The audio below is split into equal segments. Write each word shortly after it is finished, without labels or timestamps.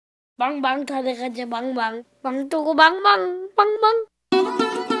망망 다 돼가지 망망 망 뜨고 망망 망망.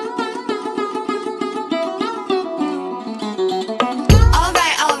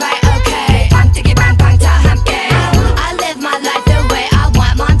 Alright, okay. 방뛰기방방 다 함께. I live my life the way I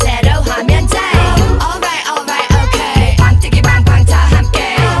want. 맘대로 하면 돼. Alright, okay. 방뛰기방방 다 함께.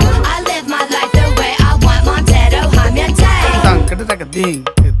 I live my life the way I want. 맘대로 하면 돼. 땅 그러다가 딩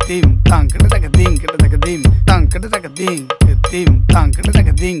dim 땅 그러다가 딩 그러다가 dim 땅 그러다가 딩 dim 땅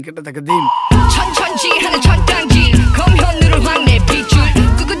그러다가 딩 그러다가 dim. 천천지하는 천당지 검현으로 확 내비출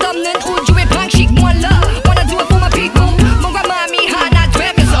끝없는 우주의 방식 One love wanna do it for my people. 뭔가 마음이 하나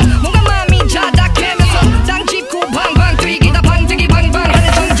되면서 뭔가 마음이 자작되면서 땅 짚고 방방 뛰기다 방뛰기방방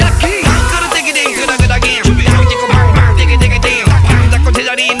하는 정작기. 그러대기딩 그러그다기 방 짚고 방방 뛰기딩 방 잡고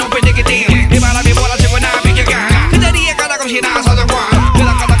제자리 높이 뛰기딩 이 바람이 몰아치고 나 비켜가 그 자리에 가다없이 나서던 거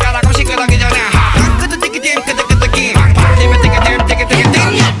가다없이 끄덕이 전에 끄덕 뛰기딩 끄덕 방 뛰면 뛰기딩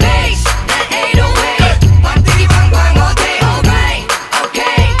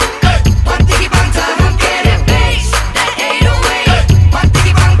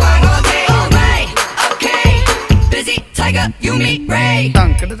Yoonmirae.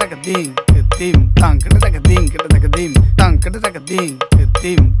 땅 그러다가 딩 dim 땅 그러다가 딩 그러다가 dim 땅 그러다가 딩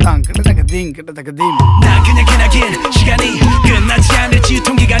dim 땅 그러다가 딩 그러다가 dim. 난 그냥 기나긴 시간이 끝나지 않을지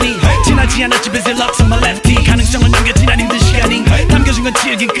유통기간이 지나지 않았지 Bizzy locks on my lefty 가능성을 넘겨진 안 힘든 시간이 남겨진 건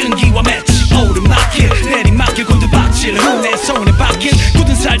질긴 끈기